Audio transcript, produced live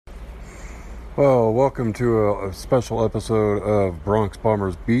Well, welcome to a special episode of Bronx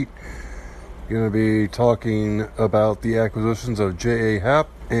Bombers Beat. Going to be talking about the acquisitions of J.A. Happ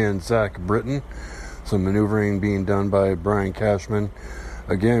and Zach Britton. Some maneuvering being done by Brian Cashman.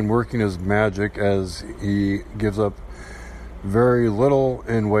 Again, working his magic as he gives up very little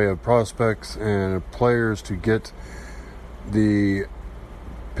in way of prospects and players to get the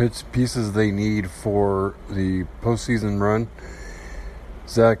pieces they need for the postseason run.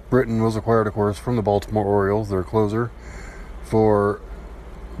 Zach Britton was acquired, of course, from the Baltimore Orioles, their closer, for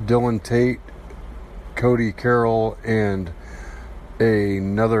Dylan Tate, Cody Carroll, and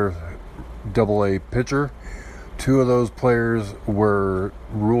another Double-A pitcher. Two of those players were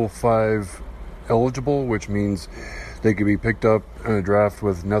Rule 5 eligible, which means they could be picked up in a draft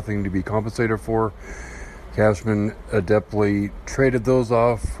with nothing to be compensated for. Cashman adeptly traded those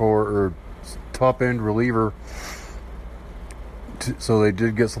off for a top-end reliever, so they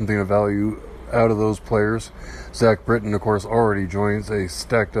did get something of value out of those players. Zach Britton, of course, already joins a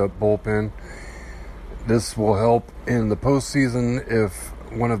stacked-up bullpen. This will help in the postseason if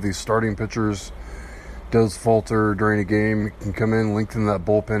one of these starting pitchers does falter during a game. It can come in, lengthen that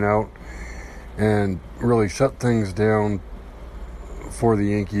bullpen out, and really shut things down for the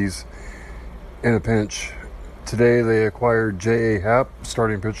Yankees in a pinch. Today they acquired J.A. Happ,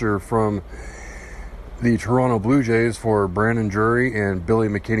 starting pitcher from the Toronto Blue Jays, for Brandon Drury and Billy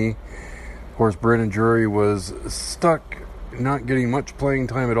McKinney. Of course, Brandon Drury was stuck not getting much playing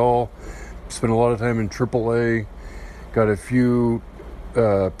time at all. Spent a lot of time in AAA. Got a few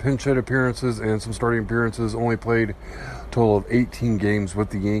pinch hit appearances and some starting appearances. Only played a total of 18 games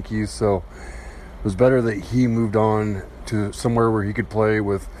with the Yankees. So it was better that he moved on to somewhere where he could play,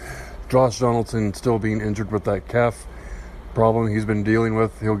 with Josh Donaldson still being injured with that calf problem he's been dealing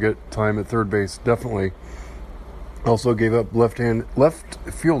with. He'll get time at third base, definitely. Also gave up left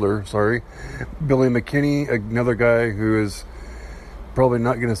fielder, Billy McKinney, another guy who is probably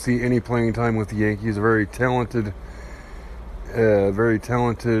not going to see any playing time with the Yankees. A very talented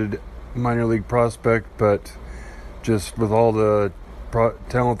minor league prospect, but just with all the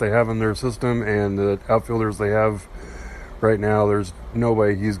talent they have in their system and the outfielders they have right now, there's no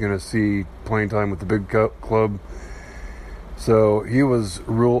way he's going to see playing time with the big club. So he was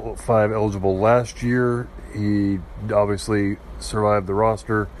Rule 5 eligible last year. He obviously survived the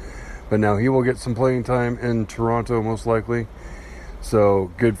roster, but now he will get some playing time in Toronto, most likely.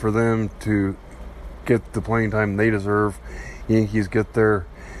 So good for them to get the playing time they deserve. Yankees get their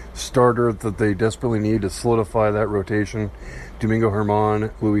starter that they desperately need to solidify that rotation. Domingo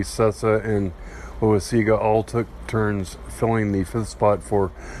Germán, Luis Cessa, and Loaizaga all took turns filling the fifth spot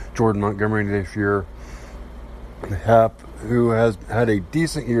for Jordan Montgomery this year. Happ, who has had a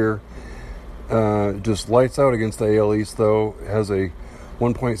decent year, just lights out against the AL East, though, has a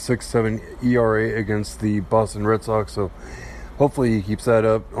 1.67 ERA against the Boston Red Sox, so hopefully he keeps that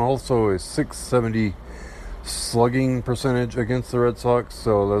up. Also a 670 slugging percentage against the Red Sox,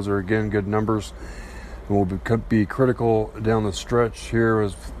 so those are, again, good numbers. And will be critical down the stretch here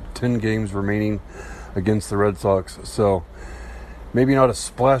with 10 games remaining against the Red Sox. So maybe not a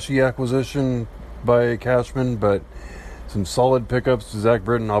splashy acquisition by Cashman, but some solid pickups. Zach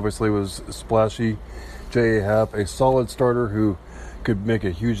Britton obviously was splashy. J.A. Happ, a solid starter who could make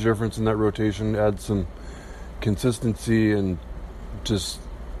a huge difference in that rotation, add some consistency and just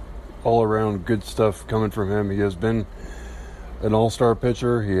all-around good stuff coming from him. He has been an all-star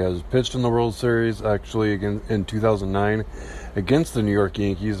pitcher. He has pitched in the World Series, actually, again in 2009 against the New York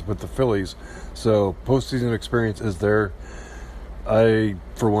Yankees with the Phillies. So postseason experience is there. I,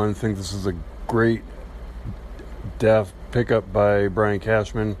 for one, think this is a great depth pickup by Brian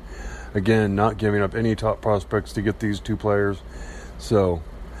Cashman. Again, not giving up any top prospects to get these two players. So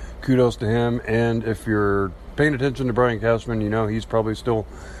kudos to him. And if you're paying attention to Brian Cashman, you know he's probably still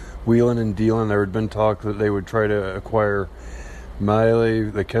wheeling and dealing. There had been talk that they would try to acquire Miley,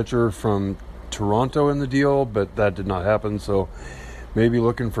 the catcher from Toronto, in the deal, but that did not happen. So maybe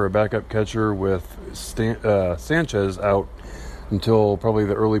looking for a backup catcher with Sanchez out until probably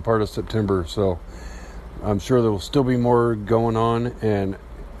the early part of September. So I'm sure there will still be more going on, and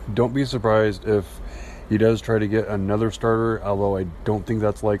don't be surprised if he does try to get another starter, although I don't think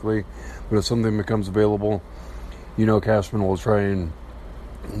that's likely. But if something becomes available, you know Cashman will try and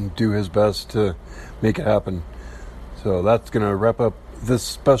do his best to make it happen. So that's going to wrap up this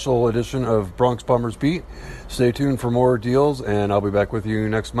special edition of Bronx Bombers Beat. Stay tuned for more deals, and I'll be back with you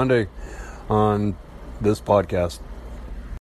next Monday on this podcast.